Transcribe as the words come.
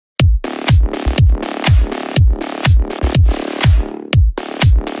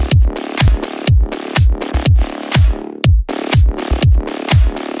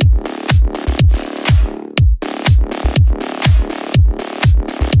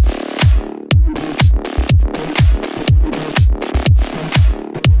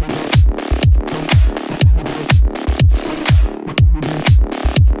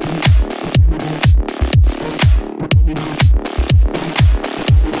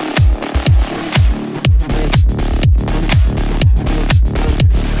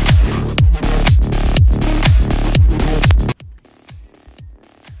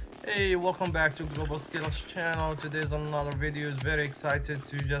welcome back to Global Skills channel. Today's another video. Is very excited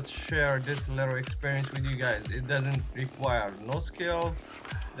to just share this little experience with you guys. It doesn't require no skills,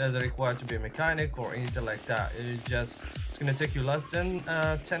 doesn't require to be a mechanic or anything like that. It's gonna take you less than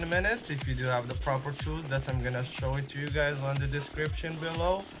 10 minutes if you do have the proper tools that I'm gonna show it to you guys on the description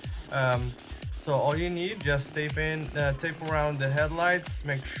below. So all you need, just tape around the headlights.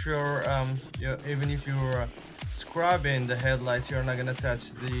 Make sure even if you're scrubbing the headlights, you're not gonna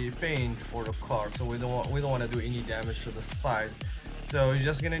touch the paint for the car. So we don't want to do any damage to the sides. So you're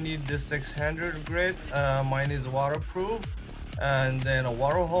just gonna need this 600 grit. Mine is waterproof, and then a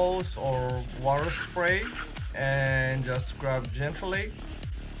water hose or water spray, and just scrub gently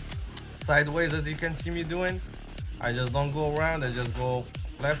sideways as you can see me doing. I just don't go around, I just go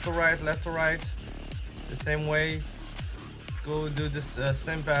left to right, left to right, the same way. Go do this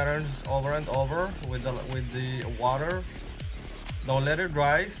same patterns over and over with the water. Don't let it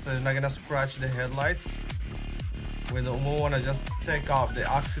dry, so it's not gonna scratch the headlights. We want to just take off the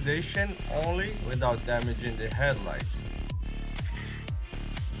oxidation only without damaging the headlights.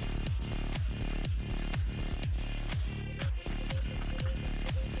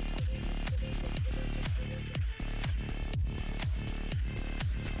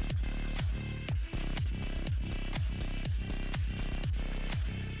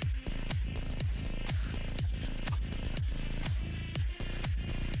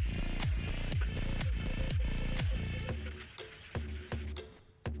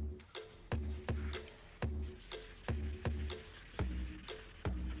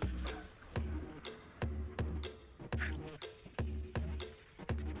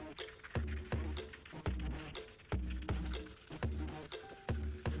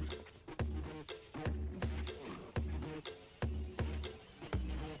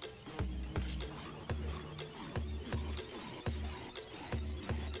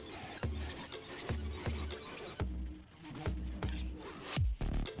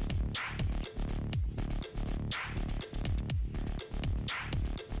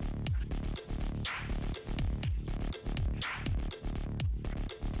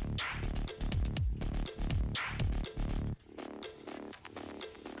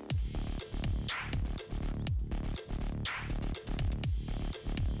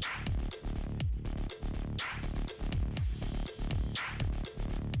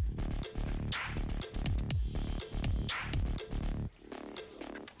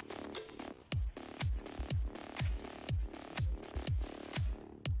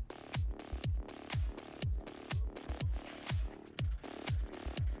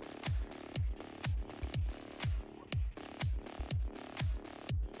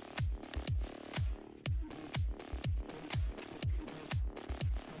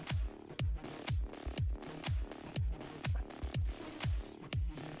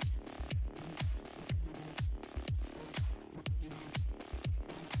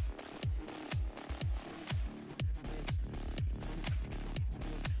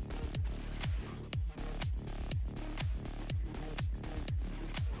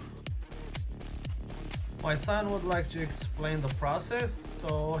 My son would like to explain the process,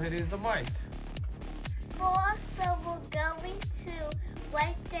 so here is the mic. So we're going to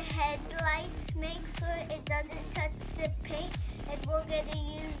wipe the headlights, make sure it doesn't touch the paint, and we're going to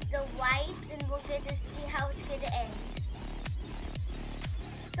use the wipes, and we're going to see how it's going to end.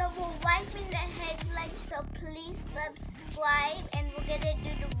 So we're wiping the headlights, so please subscribe, and we're going to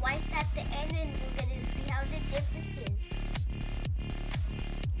do the wipes at the end, and we're going to see how the difference is.